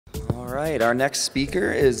right, our next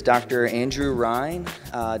speaker is Dr. Andrew Rhyne.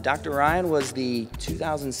 Dr. Rhyne was the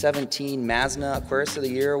 2017 MACNA Aquarist of the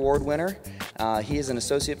Year award winner. He is an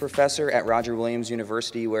associate professor at Roger Williams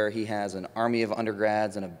University, where he has an army of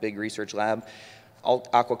undergrads and a big research lab,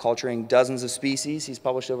 aquaculturing dozens of species. He's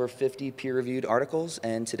published over 50 peer-reviewed articles,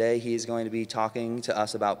 and today he's going to be talking to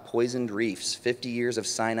us about poisoned reefs, 50 years of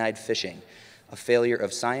cyanide fishing, a failure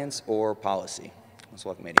of science or policy. Let's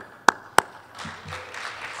welcome Andy.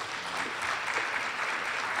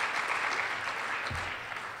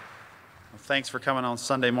 Thanks for coming on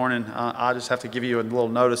Sunday morning. I'll just have to give you a little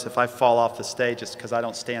notice if I fall off the stage. It's because I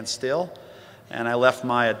don't stand still, and I left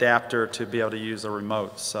my adapter to be able to use a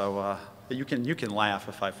remote. So you can laugh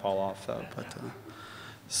if I fall off though.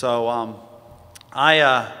 I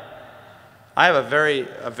have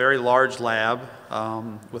a very large lab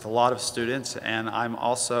with a lot of students, and I'm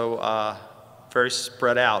also very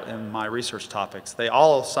spread out in my research topics. They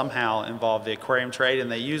all somehow involve the aquarium trade,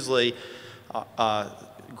 and they usually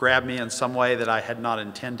grabbed me in some way that I had not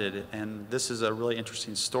intended, and this is a really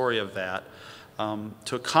interesting story of that.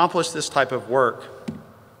 To accomplish this type of work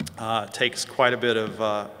takes quite a bit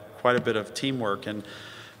of teamwork, and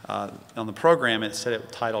on the program it said it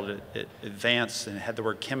titled it Advanced, and it had the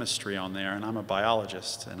word chemistry on there, and I'm a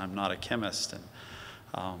biologist and I'm not a chemist, and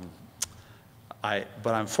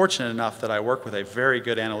but I'm fortunate enough that I work with a very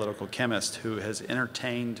good analytical chemist who has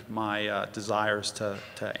entertained my desires to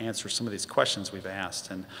answer some of these questions we've asked.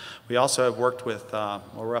 And we also have worked with,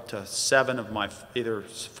 we're up to 7 of my either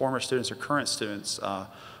former students or current students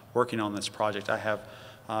working on this project. I have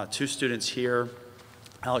 2 students here,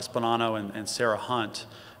 Alex Bonanno and Sarah Hunt,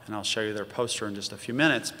 and I'll show you their poster in just a few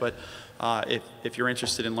minutes. But if you're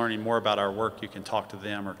interested in learning more about our work, you can talk to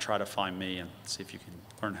them or try to find me and see if you can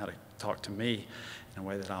learn how to talk to me in a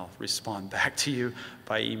way that I'll respond back to you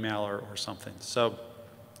by email or something. So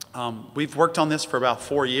we've worked on this for about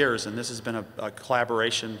 4 years, and this has been a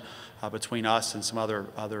collaboration between us and some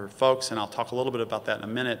other folks, and I'll talk a little bit about that in a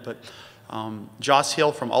minute. But Joss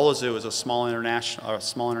Hill from Olazu is a small international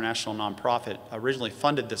nonprofit, originally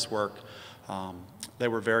funded this work. They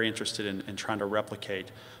were very interested in trying to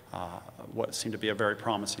replicate what seemed to be a very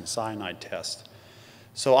promising cyanide test.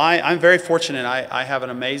 So I'm very fortunate. I have an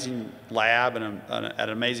amazing lab and at an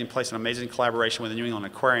amazing place, an amazing collaboration with the New England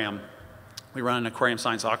Aquarium. We run an aquarium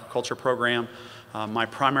science aquaculture program. My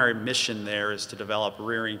primary mission there is to develop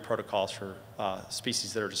rearing protocols for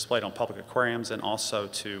species that are displayed on public aquariums, and also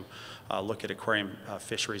to look at aquarium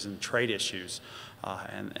fisheries and trade issues.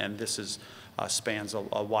 And this spans a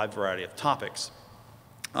wide variety of topics.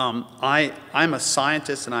 I'm a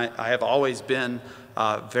scientist, and I have always been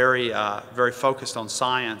very focused on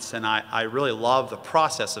science, and I really love the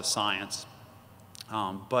process of science.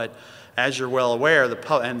 But as you're well aware,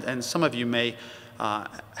 and some of you may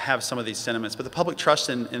have some of these sentiments, but the public trust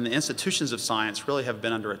in the institutions of science really have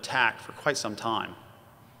been under attack for quite some time.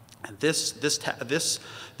 And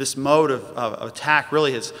this mode of attack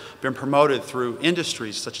really has been promoted through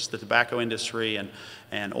industries such as the tobacco industry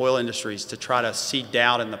and oil industries to try to seed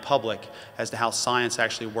doubt in the public as to how science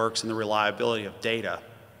actually works and the reliability of data.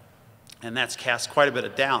 And that's cast quite a bit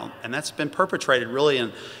of doubt. And that's been perpetrated really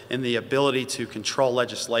in the ability to control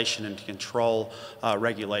legislation and to control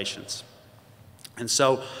regulations. And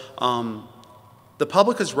so the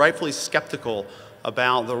public is rightfully skeptical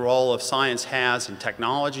about the role of science has in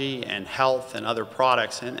technology and health and other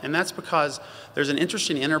products. And that's because there's an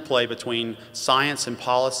interesting interplay between science and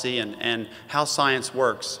policy and how science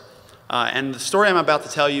works. And the story I'm about to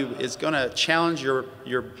tell you is going to challenge your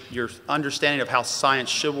understanding of how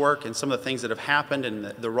science should work and some of the things that have happened, and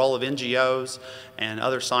the role of NGOs and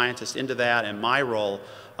other scientists into that, and my role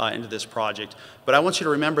into this project. But I want you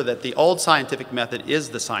to remember that the old scientific method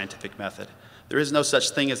is the scientific method. There is no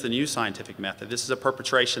such thing as the new scientific method. This is a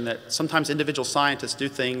perpetration that sometimes individual scientists do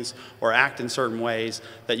things or act in certain ways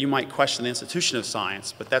that you might question the institution of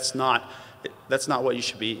science, but that's not what you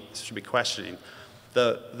should be questioning.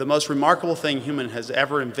 The most remarkable thing human has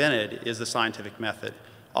ever invented is the scientific method.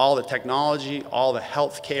 All the technology, all the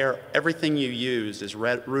health care, everything you use is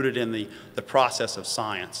rooted in the process of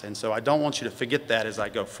science. And so I don't want you to forget that as I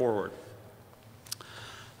go forward.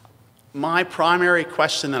 My primary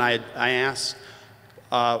question that I ask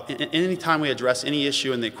any time we address any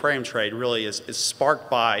issue in the aquarium trade really is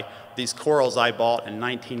sparked by these corals I bought in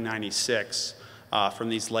 1996 from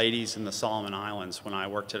these ladies in the Solomon Islands when I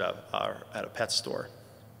worked at a pet store.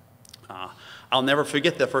 I'll never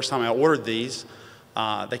forget the first time I ordered these.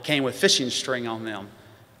 They came with fishing string on them.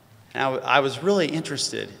 And I was really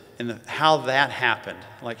interested how that happened,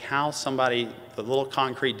 like how somebody, the little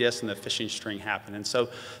concrete disc and the fishing string happened. And so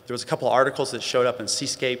there was a couple articles that showed up in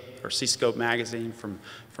Seascope magazine from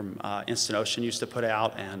Instant Ocean used to put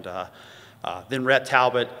out, and then Rhett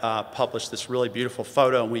Talbot published this really beautiful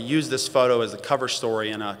photo, and we used this photo as a cover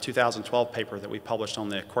story in a 2012 paper that we published on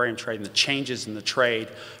the aquarium trade and the changes in the trade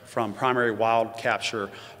from primary wild capture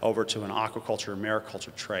over to an aquaculture and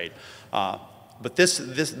mariculture trade. But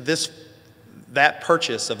that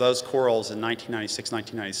purchase of those corals in 1996,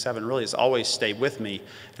 1997 really has always stayed with me,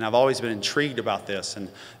 and I've always been intrigued about this. And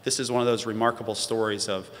this is one of those remarkable stories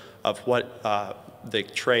of what the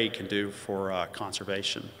trade can do for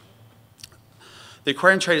conservation. The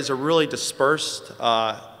aquarium trade is a really dispersed,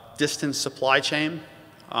 distant supply chain.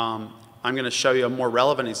 I'm going to show you a more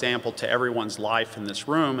relevant example to everyone's life in this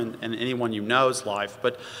room and anyone you know's life.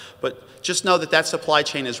 But just know that supply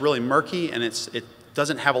chain is really murky, and it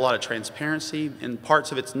doesn't have a lot of transparency in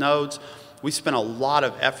parts of its nodes. We spent a lot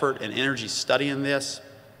of effort and energy studying this.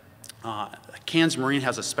 Cairns Marine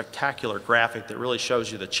has a spectacular graphic that really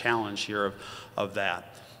shows you the challenge here of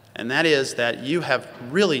that. And that is that you have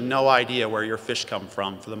really no idea where your fish come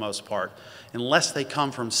from for the most part, unless they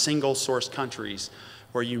come from single source countries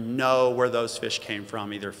where you know where those fish came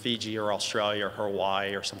from, either Fiji or Australia or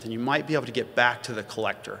Hawaii or something. You might be able to get back to the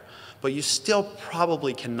collector, but you still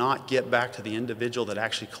probably cannot get back to the individual that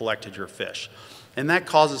actually collected your fish. And that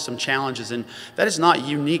causes some challenges, and that is not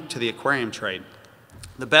unique to the aquarium trade.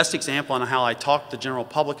 The best example on how I talk to the general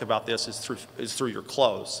public about this is through your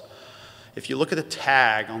clothes. If you look at the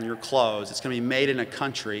tag on your clothes, it's going to be made in a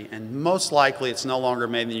country, and most likely it's no longer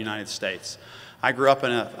made in the United States. I grew up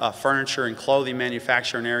in a furniture and clothing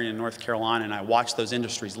manufacturing area in North Carolina, and I watched those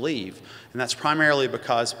industries leave. And that's primarily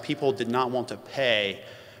because people did not want to pay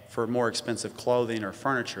for more expensive clothing or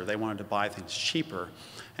furniture. They wanted to buy things cheaper.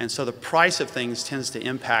 And so the price of things tends to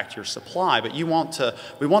impact your supply, but we want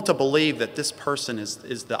to believe that this person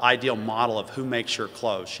is the ideal model of who makes your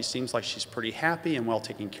clothes. She seems like she's pretty happy and well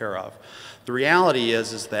taken care of. The reality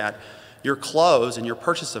is that your clothes and your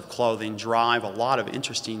purchase of clothing drive a lot of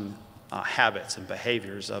interesting habits and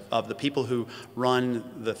behaviors of the people who run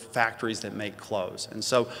the factories that make clothes. And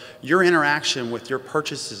so your interaction with your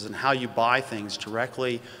purchases and how you buy things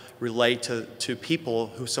directly relate to people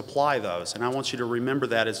who supply those. And I want you to remember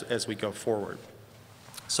that as we go forward.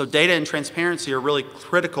 So data and transparency are really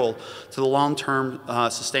critical to the long-term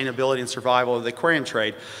sustainability and survival of the aquarium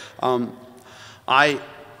trade.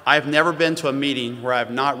 I've never been to a meeting where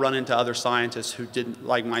I've not run into other scientists who didn't,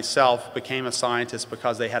 like myself, became a scientist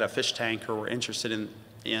because they had a fish tank or were interested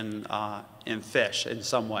in fish in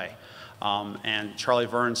some way. And Charlie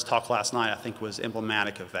Verne's talk last night, I think, was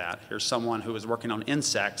emblematic of that. Here's someone who was working on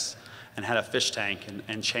insects and had a fish tank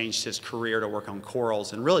and changed his career to work on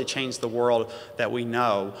corals and really changed the world that we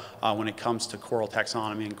know when it comes to coral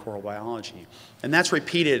taxonomy and coral biology. And that's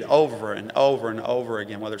repeated over and over and over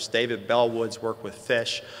again, whether it's David Bellwood's work with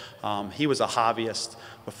fish. He was a hobbyist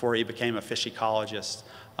before he became a fish ecologist.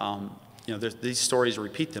 You know, these stories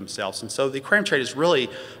repeat themselves. And so the aquarium trade is really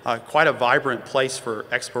quite a vibrant place for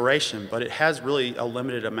exploration, but it has really a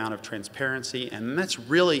limited amount of transparency, and that's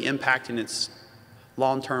really impacting its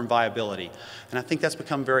long-term viability. And I think that's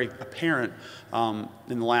become very apparent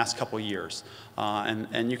in the last couple of years.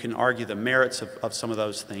 And you can argue the merits of some of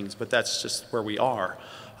those things, but that's just where we are.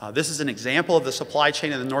 This is an example of the supply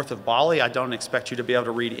chain in the north of Bali. I don't expect you to be able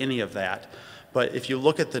to read any of that. But if you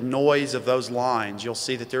look at the noise of those lines, you'll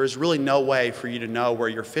see that there is really no way for you to know where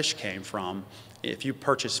your fish came from if you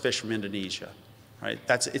purchase fish from Indonesia, right?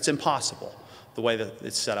 It's impossible the way that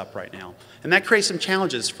it's set up right now. And that creates some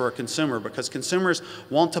challenges for a consumer because consumers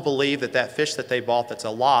want to believe that that fish that they bought that's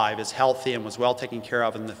alive is healthy and was well taken care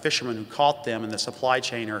of, and the fishermen who caught them and the supply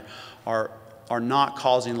chain are not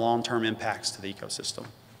causing long-term impacts to the ecosystem.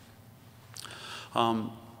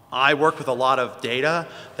 I work with a lot of data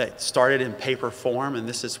that started in paper form, and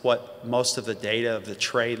this is what most of the data of the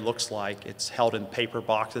trade looks like. It's held in paper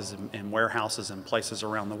boxes in warehouses and places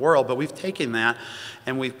around the world, but we've taken that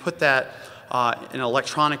and we've put that in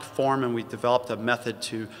electronic form, and we've developed a method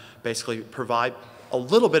to basically provide a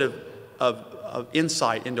little bit of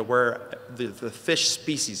insight into where the fish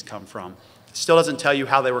species come from. It still doesn't tell you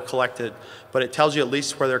how they were collected, but it tells you at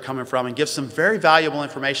least where they're coming from and gives some very valuable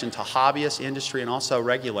information to hobbyists, industry, and also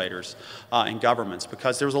regulators and governments,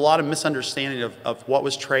 because there was a lot of misunderstanding of what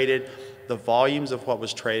was traded, the volumes of what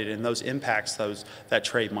was traded, and those impacts that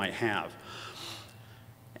trade might have.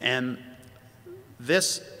 And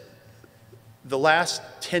the last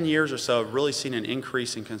 10 years or so have really seen an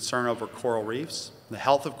increase in concern over coral reefs, the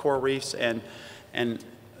health of coral reefs, and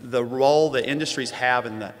the role the industries have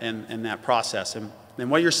in that process. And And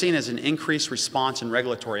what you're seeing is an increased response in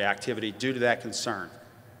regulatory activity due to that concern.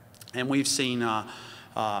 And we've seen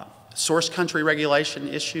source country regulation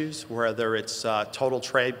issues, whether it's total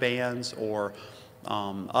trade bans or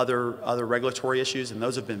other regulatory issues, and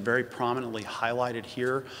those have been very prominently highlighted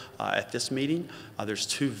here at this meeting. There's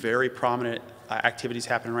two very prominent activities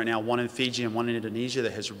happening right now, one in Fiji and one in Indonesia,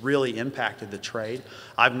 that has really impacted the trade.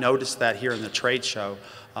 I've noticed that here in the trade show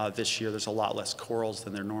this year. There's a lot less corals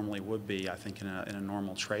than there normally would be, I think, in a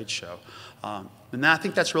normal trade show. And I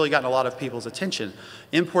think that's really gotten a lot of people's attention.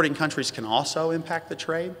 Importing countries can also impact the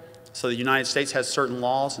trade. So the United States has certain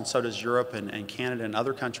laws, and so does Europe and Canada and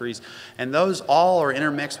other countries. And those all are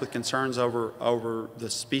intermixed with concerns over the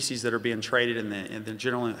species that are being traded and the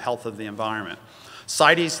general health of the environment.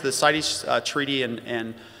 CITES, the CITES treaty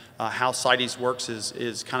and how CITES works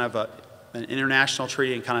is kind of an international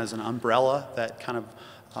treaty and kind of as an umbrella that kind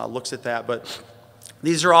of looks at that. But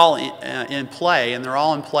these are all in play, and they're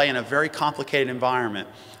all in play in a very complicated environment.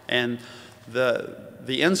 And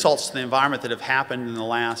the insults to the environment that have happened in the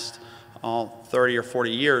last 30 or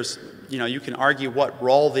 40 years, you know, you can argue what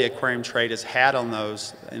role the aquarium trade has had on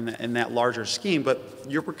those in that larger scheme, but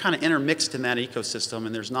we're kind of intermixed in that ecosystem,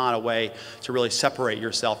 and there's not a way to really separate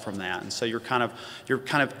yourself from that. And so you're kind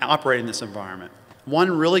of operating in this environment.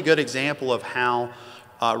 One really good example of how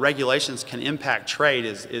regulations can impact trade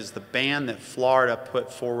is the ban that Florida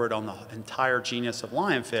put forward on the entire genus of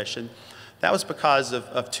lionfish. And that was because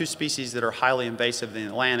of two species that are highly invasive in the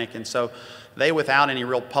Atlantic. And so they, without any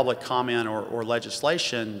real public comment or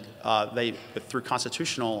legislation, they, through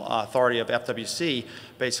constitutional authority of FWC,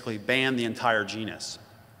 basically banned the entire genus.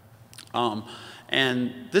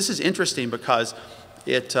 And this is interesting because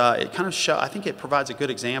it kind of I think it provides a good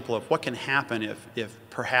example of what can happen if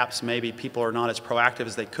perhaps maybe people are not as proactive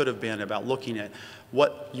as they could have been about looking at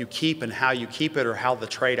what you keep and how you keep it, or how the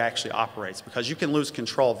trade actually operates, because you can lose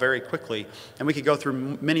control very quickly. And we could go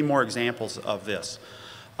through many more examples of this.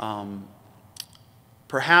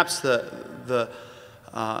 Perhaps one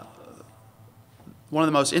of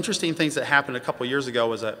the most interesting things that happened a couple years ago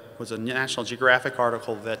was a National Geographic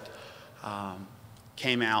article that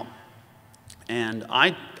came out. And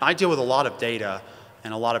I deal with a lot of data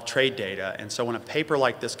and a lot of trade data, and so when a paper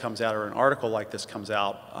like this comes out or an article like this comes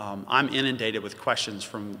out, I'm inundated with questions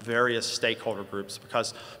from various stakeholder groups,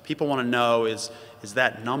 because people want to know, is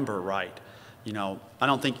that number right? You know, I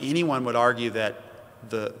don't think anyone would argue that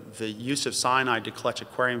the use of cyanide to clutch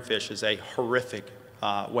aquarium fish is a horrific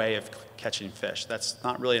way of catching fish. That's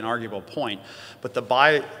not really an arguable point. But the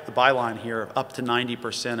byline here, up to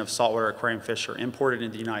 90% of saltwater aquarium fish are imported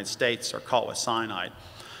into the United States are caught with cyanide.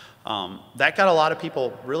 That got a lot of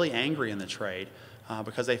people really angry in the trade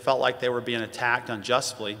because they felt like they were being attacked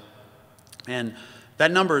unjustly. And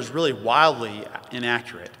that number is really wildly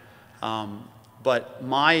inaccurate. But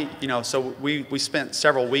so we spent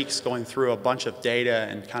several weeks going through a bunch of data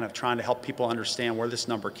and kind of trying to help people understand where this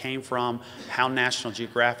number came from, how National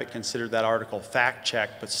Geographic considered that article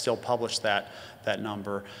fact-checked but still published that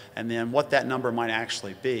number, and then what that number might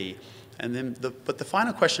actually be. And then but the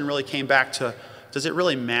final question really came back to, does it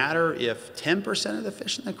really matter if 10% of the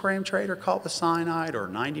fish in the aquarium trade are caught with cyanide, or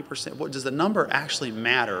 90%? Does the number actually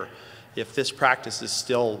matter if this practice is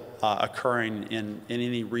still occurring in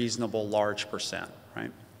any reasonable large percent,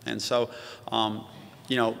 right? And so,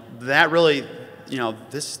 that really,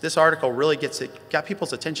 this article really got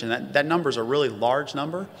people's attention. That number is a really large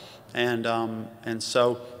number, and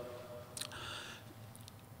so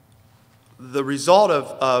the result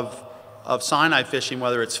of cyanide fishing,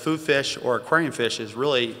 whether it's food fish or aquarium fish, is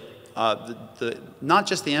really not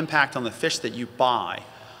just the impact on the fish that you buy.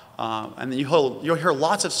 And you'll hear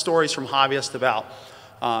lots of stories from hobbyists about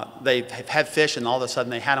they've had fish and all of a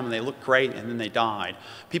sudden they had them and they looked great and then they died.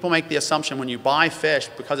 People make the assumption when you buy fish,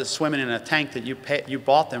 because it's swimming in a tank that you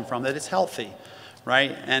bought them from, that it's healthy,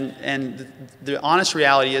 right? And the honest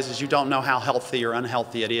reality is you don't know how healthy or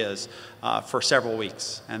unhealthy it is for several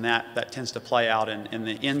weeks, and that tends to play out in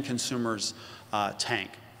the end consumer's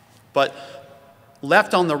tank. But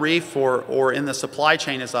left on the reef or in the supply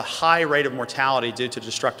chain is a high rate of mortality due to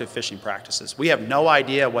destructive fishing practices. We have no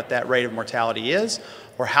idea what that rate of mortality is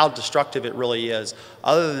or how destructive it really is.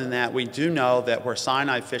 Other than that, we do know that where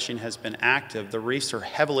cyanide fishing has been active, the reefs are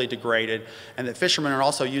heavily degraded, and that fishermen are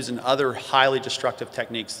also using other highly destructive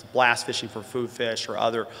techniques, blast fishing for food fish or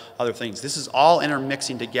other things. This is all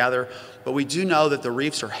intermixing together, but we do know that the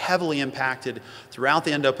reefs are heavily impacted throughout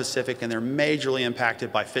the Indo-Pacific, and they're majorly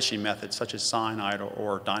impacted by fishing methods such as cyanide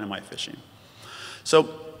or dynamite fishing. So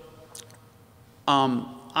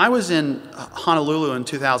I was in Honolulu in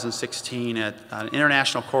 2016 at an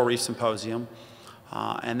International Coral Reef Symposium,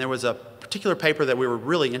 and there was a particular paper that we were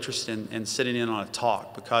really interested in sitting in on a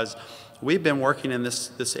talk, because we've been working in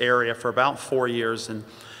this area for about 4 years,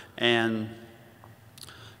 and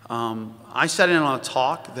I sat in on a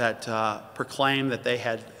talk that proclaimed that they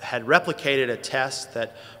had replicated a test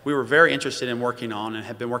that we were very interested in working on and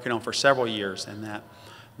had been working on for several years, and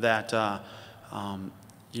that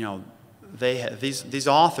you know, these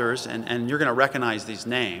authors, and you're going to recognize these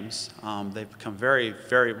names. They've become very,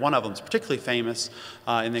 one of them is particularly famous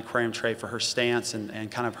in the aquarium trade for her stance and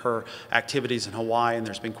kind of her activities in Hawaii, and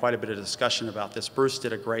there's been quite a bit of discussion about this. Bruce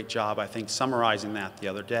did a great job, I think, summarizing that the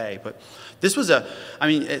other day. But this was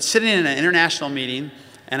it's sitting in an international meeting,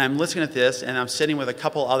 and I'm listening at this, and I'm sitting with a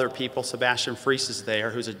couple other people. Sebastian Fries is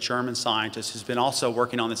there, who's a German scientist who's been also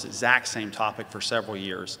working on this exact same topic for several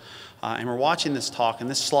years. And we're watching this talk, and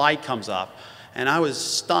this slide comes up, and I was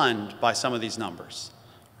stunned by some of these numbers,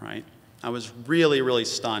 right? I was really, really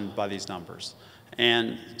stunned by these numbers.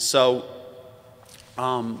 And so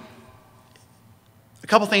a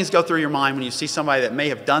couple things go through your mind when you see somebody that may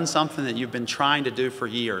have done something that you've been trying to do for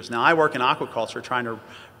years. Now, I work in aquaculture trying to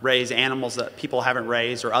raise animals that people haven't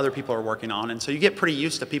raised or other people are working on, and so you get pretty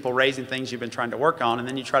used to people raising things you've been trying to work on, and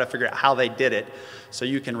then you try to figure out how they did it so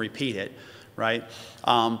you can repeat it, right?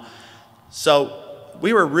 So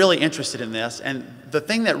we were really interested in this, and the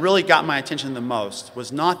thing that really got my attention the most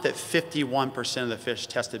was not that 51% of the fish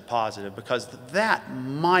tested positive, because that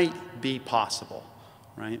might be possible,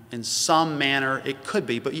 right? In some manner, it could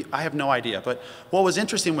be, but I have no idea. But what was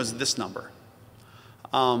interesting was this number.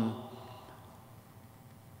 I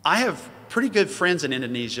have pretty good friends in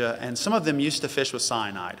Indonesia, and some of them used to fish with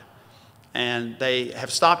cyanide. And they have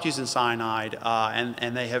stopped using cyanide,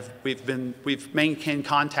 and we've maintained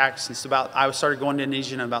contact since I started going to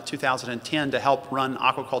Indonesia in about 2010 to help run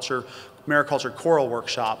aquaculture, mariculture coral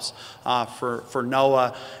workshops for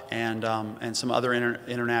NOAA and some other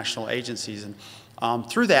international agencies. And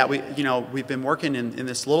through that, we've been working in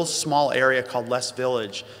this little small area called Les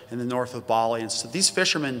Village in the north of Bali. And so these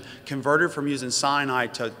fishermen converted from using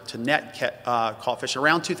cyanide to net caught fish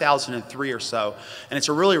around 2003 or so. And it's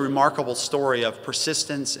a really remarkable story of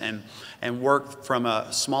persistence and work from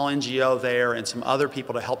a small NGO there and some other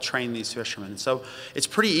people to help train these fishermen. And so it's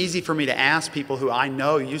pretty easy for me to ask people who I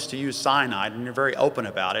know used to use cyanide, and they're very open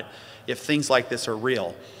about it, if things like this are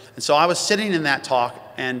real. And so I was sitting in that talk,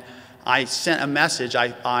 and I sent a message.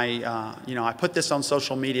 I put this on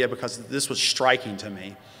social media because this was striking to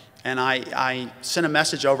me. And I sent a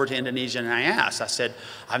message over to Indonesia, and I said,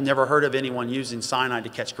 I've never heard of anyone using cyanide to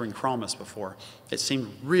catch green chromis before. It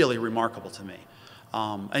seemed really remarkable to me.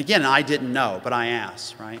 Again, I didn't know, but I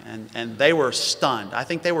asked, right? And they were stunned. I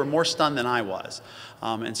think they were more stunned than I was.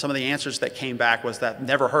 And some of the answers that came back was that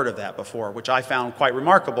never heard of that before, which I found quite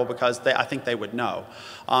remarkable because I think they would know.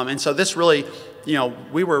 And so this really,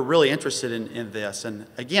 we were really interested in this. And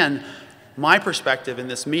again, my perspective in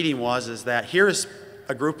this meeting is that here's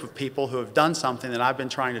a group of people who have done something that I've been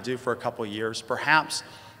trying to do for a couple of years. Perhaps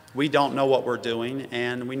we don't know what we're doing,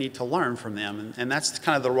 and we need to learn from them. And that's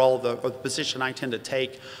kind of the role of the position I tend to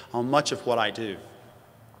take on much of what I do.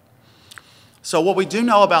 So what we do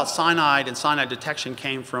know about cyanide and cyanide detection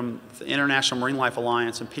came from the International Marine Life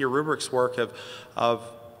Alliance and Peter Rubrick's work in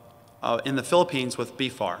the Philippines with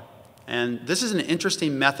BFAR. And this is an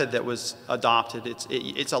interesting method that was adopted.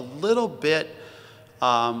 It's a little bit,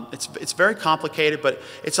 it's very complicated, but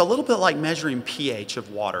it's a little bit like measuring pH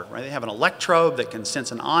of water, right? They have an electrode that can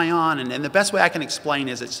sense an ion, and the best way I can explain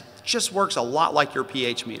is it just works a lot like your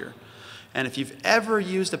pH meter. And if you've ever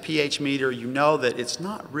used a pH meter, you know that it's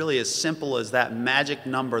not really as simple as that magic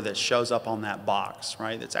number that shows up on that box,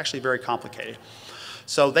 right? It's actually very complicated.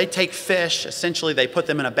 So they take fish, essentially they put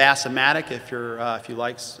them in a bass-o-matic, if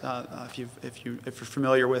you're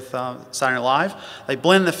familiar with Cyanide Live. They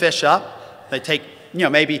blend the fish up. They take,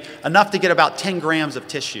 maybe enough to get about 10 grams of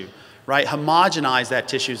tissue, right? Homogenize that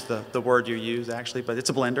tissue is the word you use actually, but it's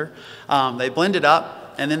a blender. They blend it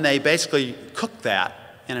up, and then they basically cook that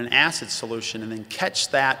in an acid solution and then catch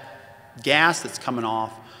that gas that's coming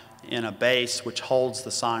off in a base which holds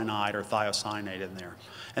the cyanide or thiocyanate in there.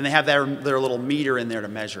 And they have their little meter in there to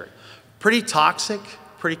measure it. Pretty toxic,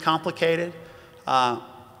 pretty complicated, but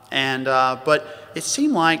it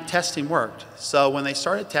seemed like testing worked. So when they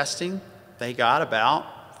started testing, they got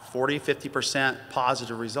about 40–50%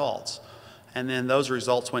 positive results. And then those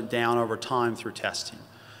results went down over time through testing.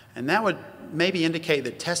 And that would maybe indicate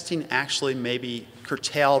that testing actually maybe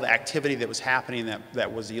curtailed activity that was happening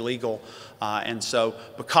that was illegal. And so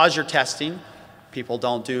because you're testing, People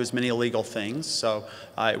don't do as many illegal things, so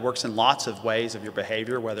it works in lots of ways of your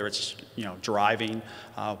behavior, whether it's driving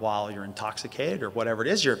while you're intoxicated or whatever it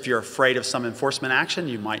is. If you're afraid of some enforcement action,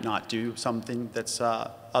 you might not do something that's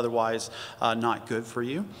otherwise not good for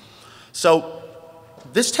you. So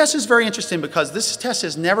this test is very interesting because this test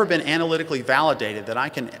has never been analytically validated that I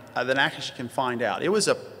actually can find out.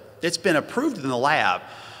 It's been approved in the lab,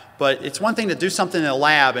 but it's one thing to do something in the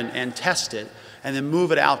lab and test it, and then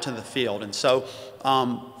move it out to the field. And so,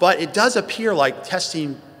 but it does appear like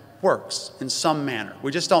testing works in some manner.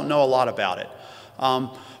 We just don't know a lot about it.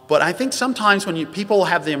 But I think sometimes when people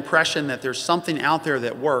have the impression that there's something out there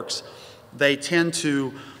that works, they tend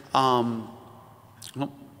to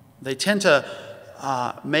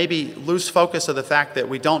maybe lose focus of the fact that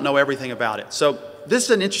we don't know everything about it. So this is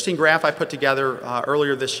an interesting graph I put together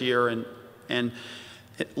earlier this year, and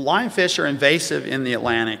lionfish are invasive in the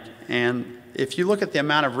Atlantic, and if you look at the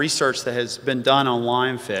amount of research that has been done on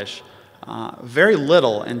lionfish, very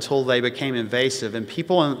little until they became invasive, and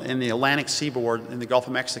people in the Atlantic seaboard in the Gulf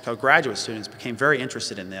of Mexico, graduate students, became very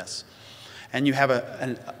interested in this. And you have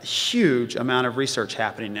a huge amount of research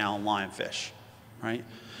happening now on lionfish, right?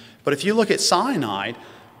 But if you look at cyanide,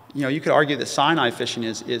 you could argue that cyanide fishing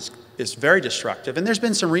is very destructive, and there's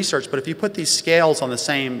been some research, but if you put these scales on the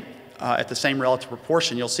same, at the same relative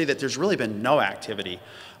proportion, you'll see that there's really been no activity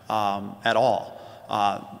at all,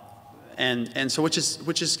 and so which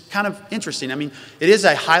is kind of interesting. I mean, it is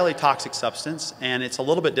a highly toxic substance, and it's a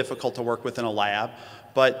little bit difficult to work with in a lab,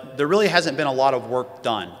 but there really hasn't been a lot of work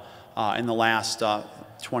done in the last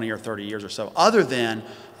 20 or 30 years or so, other than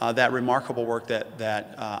that remarkable work that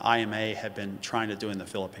IMA had been trying to do in the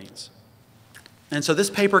Philippines. And so this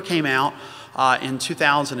paper came out in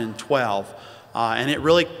 2012, and it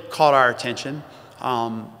really caught our attention.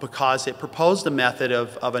 Because it proposed a method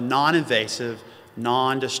of a non-invasive,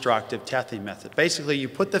 non-destructive testing method. Basically, you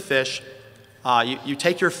put the fish, you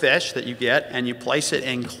take your fish that you get and you place it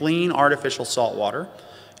in clean artificial salt water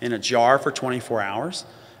in a jar for 24 hours,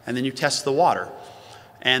 and then you test the water.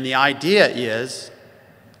 And the idea is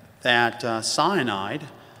that cyanide,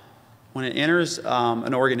 when it enters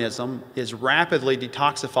an organism, is rapidly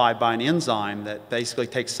detoxified by an enzyme that basically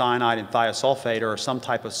takes cyanide and thiosulfate or some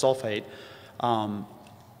type of sulfate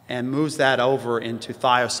and moves that over into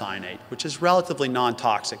thiocyanate, which is relatively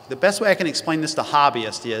non-toxic. The best way I can explain this to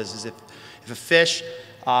hobbyists is if a fish,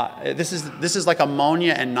 this is like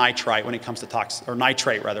ammonia and nitrite when it comes to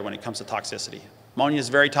nitrate rather when it comes to toxicity. Ammonia is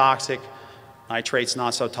very toxic. Nitrate's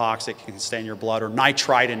not so toxic. It can stay in your blood. Or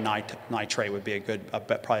nitrite and nitrate would be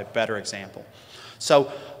probably a better example.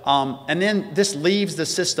 So, and then this leaves the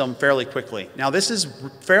system fairly quickly. Now, this is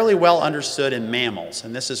fairly well understood in mammals,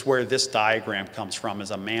 and this is where this diagram comes from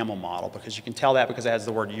as a mammal model, because you can tell that because it has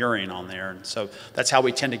the word urine on there, and so that's how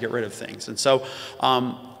we tend to get rid of things. And so,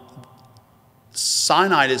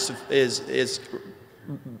 cyanide is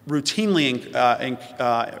routinely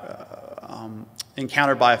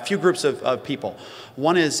encountered by a few groups of people.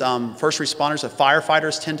 One is first responders.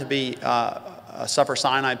 Firefighters tend to be suffer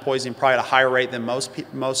cyanide poisoning probably at a higher rate than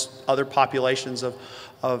most other populations of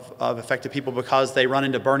affected people, because they run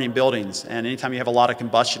into burning buildings, and anytime you have a lot of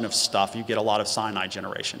combustion of stuff, you get a lot of cyanide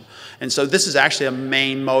generation. And so this is actually a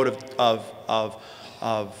main mode of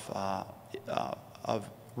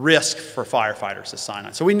risk for firefighters, is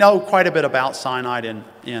cyanide. So we know quite a bit about cyanide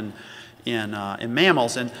in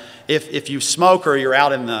mammals, and if you smoke or you're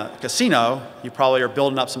out in the casino, you probably are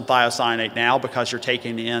building up some thiocyanate now because you're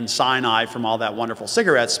taking in cyanide from all that wonderful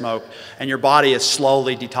cigarette smoke, and your body is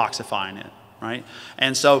slowly detoxifying it, right?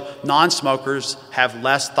 And so non-smokers have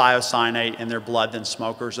less thiocyanate in their blood than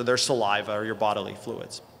smokers, or their saliva, or your bodily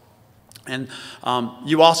fluids. And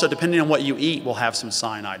you also, depending on what you eat, will have some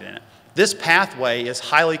cyanide in it. This pathway is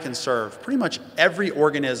highly conserved. Pretty much every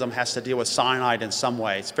organism has to deal with cyanide in some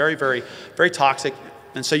way. It's very, very, very toxic.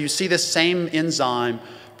 And so you see this same enzyme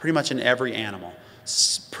pretty much in every animal.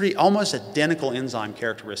 It's almost identical enzyme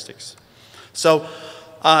characteristics. So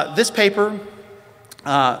this paper,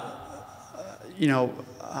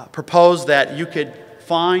 proposed that you could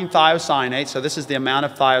find thiocyanate. So this is the amount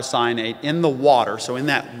of thiocyanate in the water. So in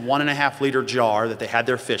that 1.5 liter jar that they had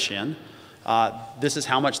their fish in. This is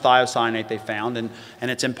how much thiocyanate they found, and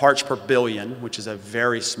it's in parts per billion, which is a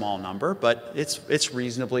very small number, but it's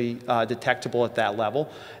reasonably detectable at that level.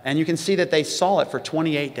 And you can see that they saw it for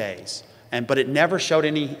 28 days, but it never showed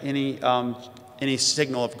any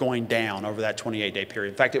signal of going down over that 28-day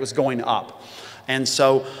period. In fact, it was going up. And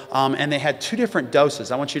so, and they had 2 different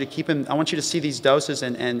doses. I want you to see these doses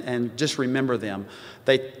and just remember them.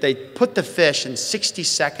 They put the fish in 60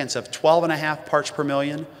 seconds of 12.5 parts per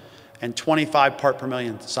million and 25 part per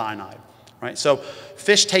million cyanide. right? So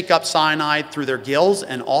fish take up cyanide through their gills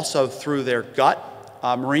and also through their gut.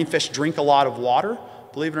 Marine fish drink a lot of water.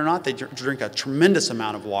 Believe it or not, they drink a tremendous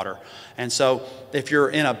amount of water. And so if you're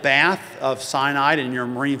in a bath of cyanide and you're a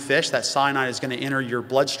marine fish, that cyanide is going to enter your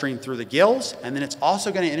bloodstream through the gills, and then it's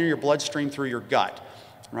also going to enter your bloodstream through your gut,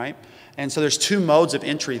 right? And so there's two modes of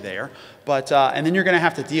entry there, but, and then you're going to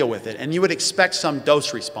have to deal with it. And you would expect some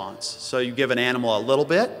dose response. So you give an animal a little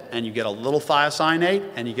bit, and you get a little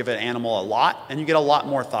thiocyanate, and you give an animal a lot, and you get a lot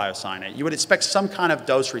more thiocyanate. You would expect some kind of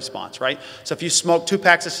dose response, right? So if you smoke 2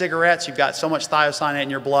 packs of cigarettes, you've got so much thiocyanate in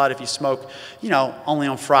your blood. If you smoke, you know, only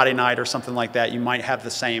on Friday night or something like that, you might have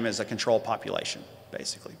the same as a control population,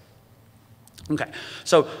 basically. Okay,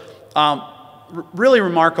 so really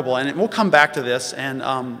remarkable, and we'll come back to this, and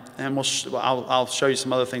I'll show you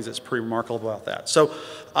some other things that's pretty remarkable about that. So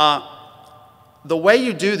the way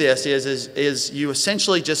you do this is you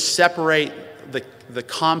essentially just separate the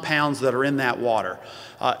compounds that are in that water.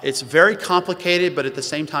 It's very complicated, but at the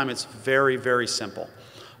same time, it's very, very simple.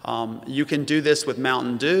 You can do this with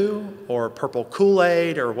Mountain Dew or purple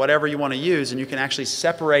Kool-Aid or whatever you want to use, and you can actually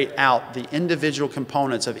separate out the individual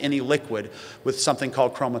components of any liquid with something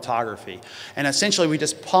called chromatography. And essentially, we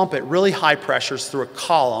just pump at really high pressures through a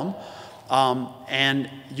column, and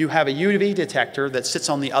you have a UV detector that sits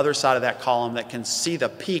on the other side of that column that can see the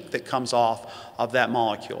peak that comes off of that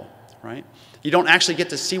molecule, right? You don't actually get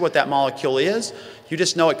to see what that molecule is. You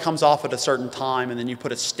just know it comes off at a certain time, and then you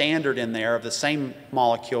put a standard in there of the same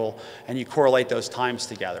molecule, and you correlate those times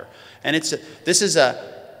together. And this is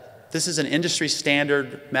an industry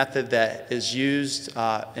standard method that is used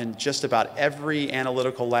in just about every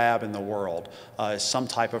analytical lab in the world. Some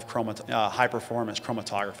type of high-performance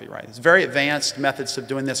chromatography, right? It's very advanced methods of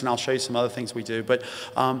doing this, and I'll show you some other things we do. But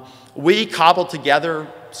we cobbled together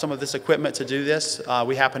some of this equipment to do this.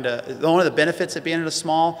 We happen to, one of the benefits of being at a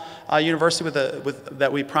small university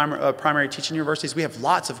primary teaching universities, we have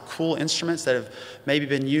lots of cool instruments that have maybe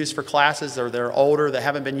been used for classes, or they're older that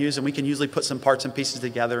haven't been used, and we can usually put some parts and pieces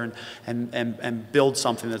together and build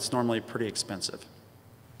something that's normally pretty expensive.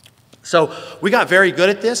 So we got very good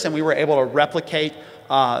at this, and we were able to replicate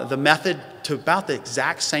the method to about the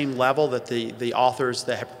exact same level that the authors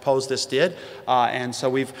that have proposed this did. And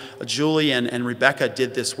so Julie and Rebecca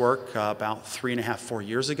did this work about 3.5, 4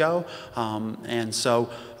 years ago. And so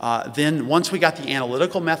then once we got the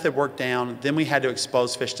analytical method worked down, then we had to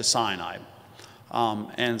expose fish to cyanide.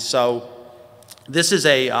 And so this is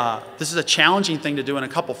a challenging thing to do in a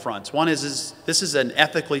couple fronts. One is this is an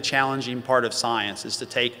ethically challenging part of science, is to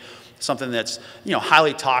take something that's, you know,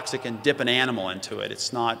 highly toxic and dip an animal into it.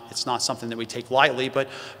 It's not something that we take lightly, but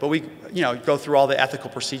we, you know, go through all the ethical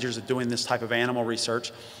procedures of doing this type of animal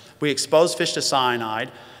research. We expose fish to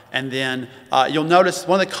cyanide, and then you'll notice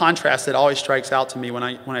one of the contrasts that always strikes out to me when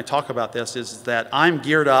I talk about this is that I'm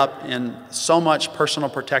geared up in so much personal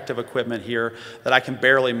protective equipment here that I can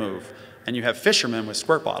barely move. And you have fishermen with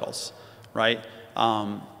squirt bottles, right?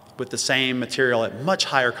 With the same material at much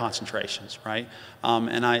higher concentrations, right?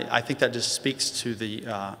 And I think that just speaks to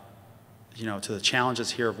the, you know, to the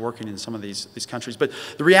challenges here of working in some of these countries. But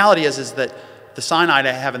the reality is that the cyanide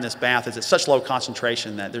I have in this bath is at such low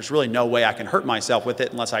concentration that there's really no way I can hurt myself with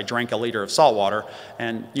it unless I drank a liter of salt water.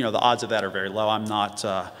 And, you know, the odds of that are very low. I'm not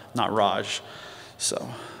Raj, so.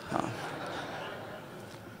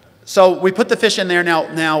 So we put the fish in there.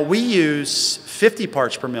 Now we use 50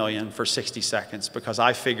 parts per million for 60 seconds because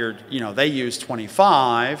I figured, you know, they use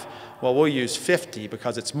 25. Well, we'll use 50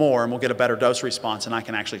 because it's more, and we'll get a better dose response, and I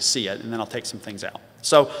can actually see it, and then I'll take some things out.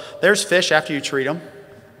 So there's fish after you treat them.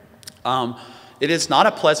 It is not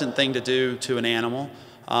a pleasant thing to do to an animal.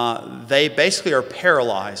 They basically are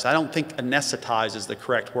paralyzed. I don't think anesthetized is the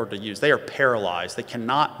correct word to use. They are paralyzed. They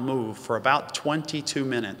cannot move for about 22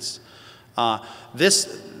 minutes.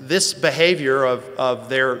 This behavior of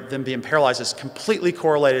them being paralyzed is completely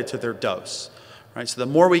correlated to their dose, right? So the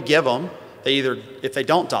more we give them, if they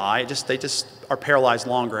don't die, they just are paralyzed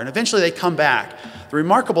longer, and eventually they come back. The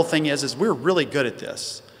remarkable thing is we're really good at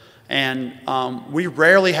this, and we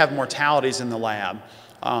rarely have mortalities in the lab,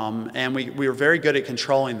 and we are very good at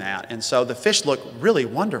controlling that. And so the fish look really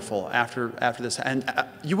wonderful after this, and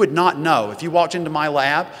you would not know if you walked into my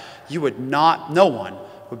lab, no one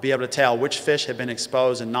would be able to tell which fish had been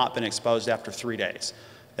exposed and not been exposed after 3 days.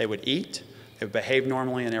 They would eat, they would behave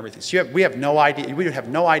normally, and everything. So we have no idea. We would have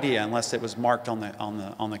no idea unless it was marked on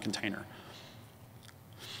the container.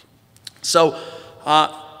 So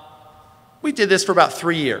we did this for about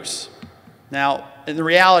 3 years. Now, the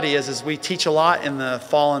reality is we teach a lot in the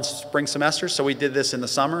fall and spring semesters. So we did this in the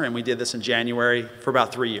summer, and we did this in January for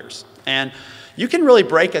about 3 years. And you can really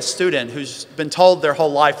break a student who's been told their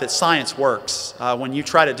whole life that science works when you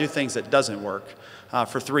try to do things that doesn't work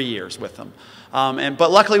for 3 years with them.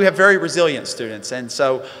 But luckily we have very resilient students. And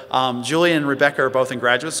so Julie and Rebecca are both in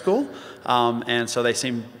graduate school, and so they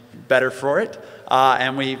seem better for it.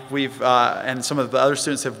 And some of the other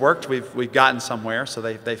students have worked. We've gotten somewhere, so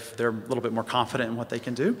they're a little bit more confident in what they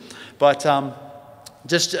can do. But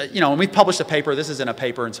when we published a paper, this isn't a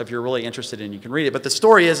paper, and so if you're really interested in it, you can read it. But the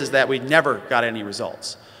story is that we never got any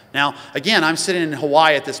results. Now, again, I'm sitting in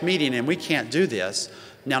Hawaii at this meeting, and we can't do this.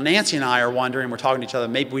 Now, Nancy and I are wondering, we're talking to each other,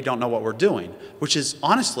 maybe we don't know what we're doing, which is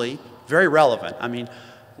honestly very relevant. I mean,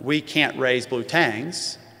 we can't raise blue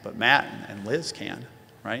tangs, but Matt and Liz can,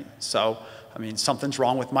 right? So, I mean, something's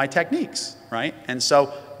wrong with my techniques, right? And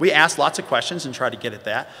so we asked lots of questions and tried to get at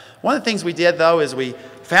that. One of the things we did, though, is we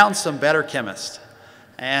found some better chemists,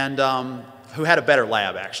 and who had a better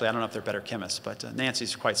lab, actually. I don't know if they're better chemists, but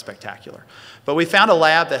Nancy's quite spectacular. But we found a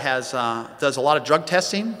lab that does a lot of drug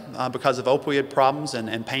testing because of opioid problems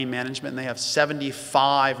and pain management, and they have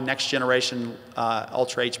 75 next-generation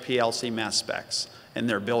ultra HPLC mass specs in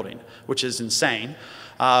their building, which is insane.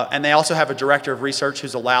 And they also have a director of research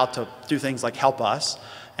who's allowed to do things like help us.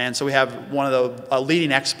 And so we have a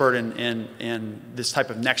leading expert in this type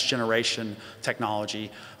of next-generation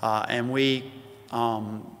technology, and we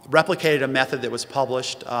replicated a method that was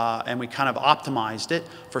published, and we kind of optimized it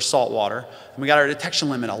for saltwater. And we got our detection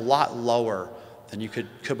limit a lot lower than you could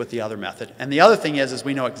with the other method. And the other thing is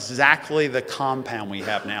we know exactly the compound we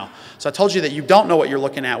have now. So I told you that you don't know what you're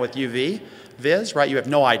looking at with UV vis, right? You have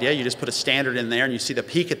no idea. You just put a standard in there, and you see the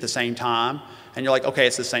peak at the same time, and you're like, okay,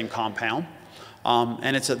 it's the same compound.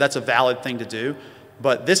 And that's a valid thing to do.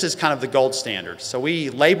 But this is kind of the gold standard. So we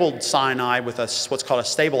labeled cyanide with what's called a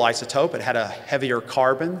stable isotope. It had a heavier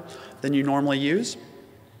carbon than you normally use.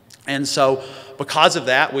 And so because of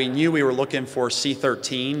that, we knew we were looking for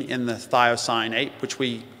C13 in the thiocyanate, which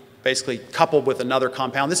we basically coupled with another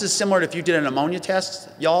compound. This is similar to if you did an ammonia test.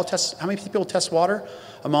 Y'all test, how many people test water?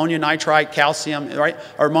 Ammonia nitrite, calcium, right?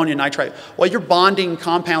 Or ammonia nitrite. Well, you're bonding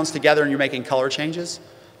compounds together and you're making color changes.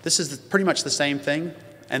 This is pretty much the same thing.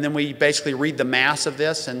 And then we basically read the mass of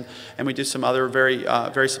this, and we do some other very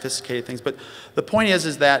sophisticated things. But the point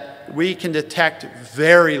is that we can detect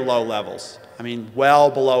very low levels. I mean, well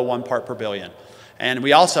below 1 part per billion. And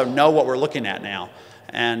we also know what we're looking at now.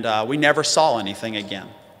 And we never saw anything again.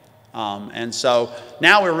 And so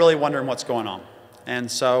now we're really wondering what's going on. And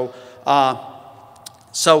so,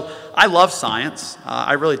 I love science.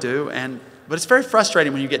 I really do. But it's very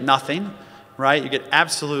frustrating when you get nothing, right? You get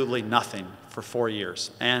absolutely nothing for 4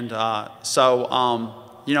 years. And and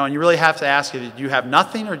you really have to ask, do you have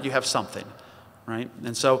nothing or do you have something, right?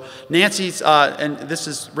 And so Nancy's, and this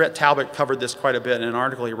is, Rhett Talbot covered this quite a bit in an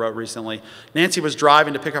article he wrote recently. Nancy was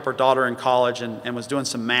driving to pick up her daughter in college and was doing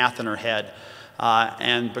some math in her head.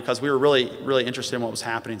 And because we were really, really interested in what was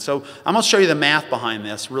happening. So I'm going to show you the math behind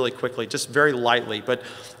this really quickly, just very lightly. But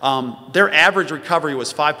their average recovery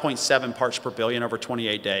was 5.7 parts per billion over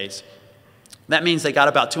 28 days. That means they got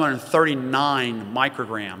about 239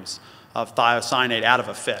 micrograms of thiocyanate out of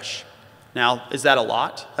a fish. Now, is that a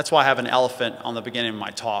lot? That's why I have an elephant on the beginning of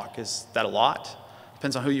my talk. Is that a lot?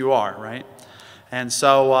 Depends on who you are, right? And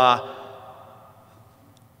so,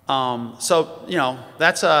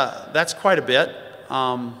 that's quite a bit.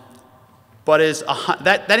 But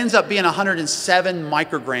that ends up being 107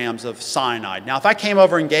 micrograms of cyanide. Now, if I came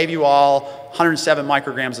over and gave you all 107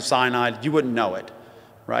 micrograms of cyanide, you wouldn't know it,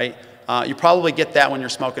 right? You probably get that when you're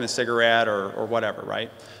smoking a cigarette or whatever,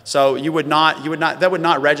 right? So that would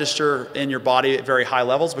not register in your body at very high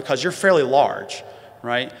levels because you're fairly large,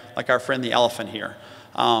 right? Like our friend the elephant here.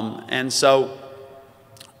 And so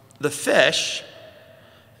the fish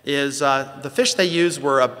they used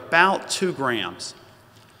were about 2 grams.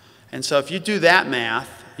 And so if you do that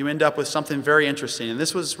math, you end up with something very interesting. And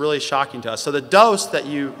this was really shocking to us. So the dose that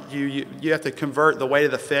you have to convert the weight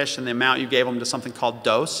of the fish and the amount you gave them to something called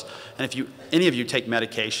dose. And if any of you take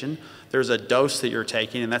medication, there's a dose that you're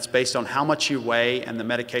taking, and that's based on how much you weigh and the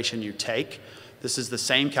medication you take. This is the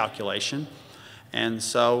same calculation. And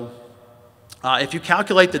so if you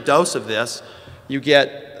calculate the dose of this, you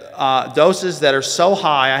get doses that are so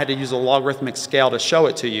high, I had to use a logarithmic scale to show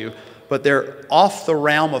it to you, but they're off the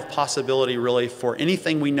realm of possibility, really, for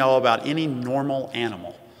anything we know about any normal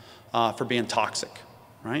animal for being toxic,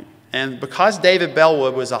 right? And because David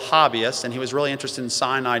Bellwood was a hobbyist and he was really interested in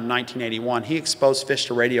cyanide in 1981, he exposed fish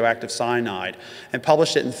to radioactive cyanide and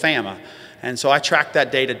published it in FAMA. And so I tracked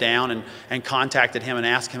that data down and contacted him and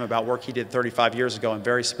asked him about work he did 35 years ago in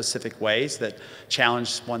very specific ways that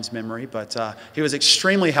challenged one's memory. But he was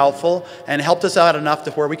extremely helpful and helped us out enough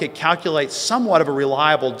to where we could calculate somewhat of a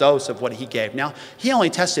reliable dose of what he gave. Now, he only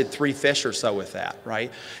tested 3 fish or so with that,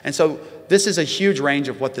 right? And so this is a huge range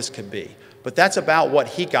of what this could be. But that's about what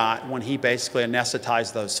he got when he basically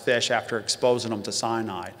anesthetized those fish after exposing them to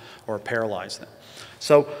cyanide or paralyzed them.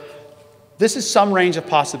 So this is some range of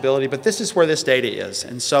possibility, but this is where this data is.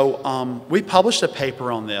 And so we published a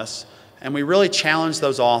paper on this, and we really challenged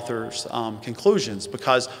those authors' conclusions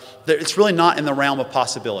because it's really not in the realm of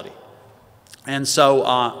possibility. And so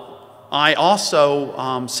I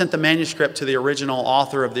also sent the manuscript to the original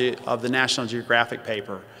author of the National Geographic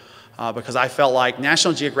paper because I felt like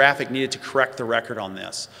National Geographic needed to correct the record on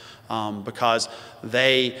this because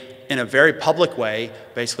they, in a very public way,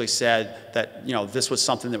 basically said that this was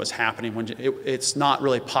something that was happening when it's not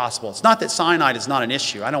really possible. It's not that cyanide is not an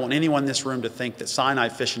issue. I don't want anyone in this room to think that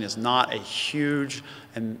cyanide fishing is not a huge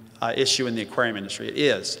issue in the aquarium industry. It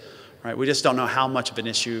is. Right? We just don't know how much of an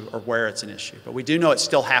issue or where it's an issue. But we do know it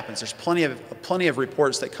still happens. There's plenty of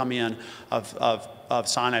reports that come in of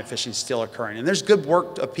cyanide fishing still occurring. And there's good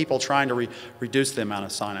work of people trying to reduce the amount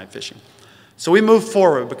of cyanide fishing. So we moved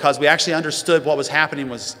forward because we actually understood what was happening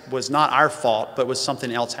was not our fault, but was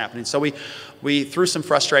something else happening. So we through some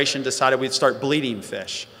frustration, decided we'd start bleeding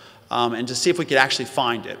fish and to see if we could actually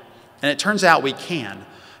find it. And it turns out we can.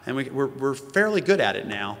 And we're fairly good at it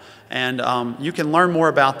now. And you can learn more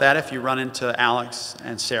about that if you run into Alex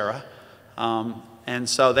and Sarah. And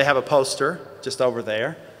so they have a poster just over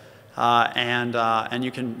there. And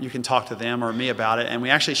you can talk to them or me about it. And we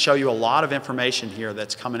actually show you a lot of information here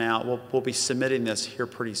that's coming out. We'll be submitting this here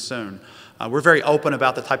pretty soon. We're very open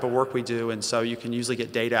about the type of work we do, and so you can usually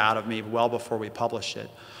get data out of me well before we publish it.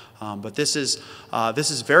 But this is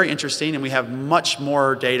very interesting, and we have much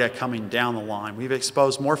more data coming down the line. We've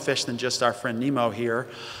exposed more fish than just our friend Nemo here.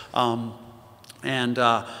 I'm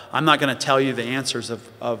not going to tell you the answers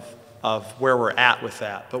of where we're at with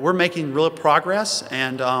that. But we're making real progress,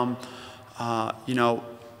 and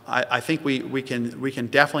I think we can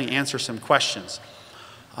definitely answer some questions.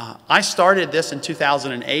 I started this in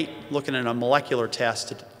 2008 looking at a molecular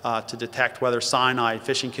test to detect whether cyanide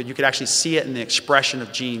fishing you could actually see it in the expression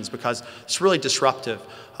of genes because it's really disruptive.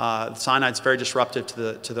 Cyanide's very disruptive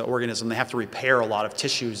to the organism. They have to repair a lot of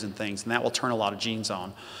tissues and things, and that will turn a lot of genes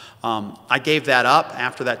on. I gave that up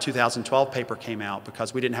after that 2012 paper came out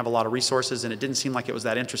because we didn't have a lot of resources and it didn't seem like it was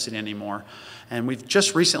that interesting anymore. And we've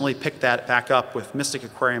just recently picked that back up with Mystic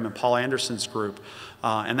Aquarium and Paul Anderson's group.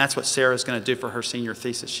 And that's what Sarah's going to do for her senior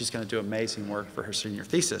thesis. She's going to do amazing work for her senior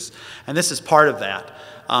thesis. And this is part of that.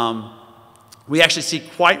 We actually see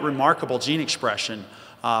quite remarkable gene expression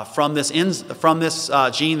from this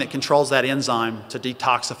gene that controls that enzyme to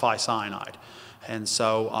detoxify cyanide. And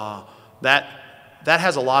so that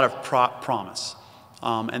has a lot of promise.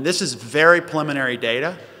 And this is very preliminary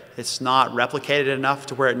data. It's not replicated enough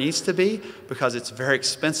to where it needs to be because it's very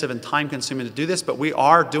expensive and time-consuming to do this, but we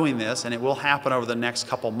are doing this, and it will happen over the next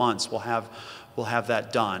couple months. We'll have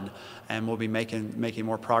that done, and we'll be making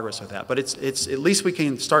more progress with that. But it's at least we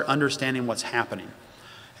can start understanding what's happening.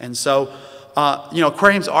 And so,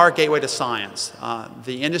 aquariums are a gateway to science.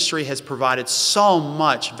 The industry has provided so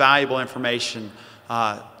much valuable information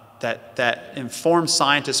that informs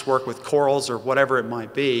scientists' work with corals or whatever it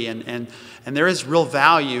might be. And there is real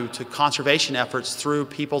value to conservation efforts through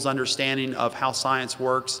people's understanding of how science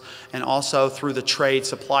works and also through the trade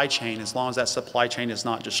supply chain, as long as that supply chain is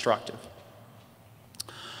not destructive.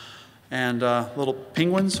 And little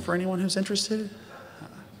penguins for anyone who's interested.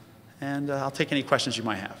 And I'll take any questions you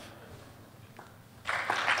might have.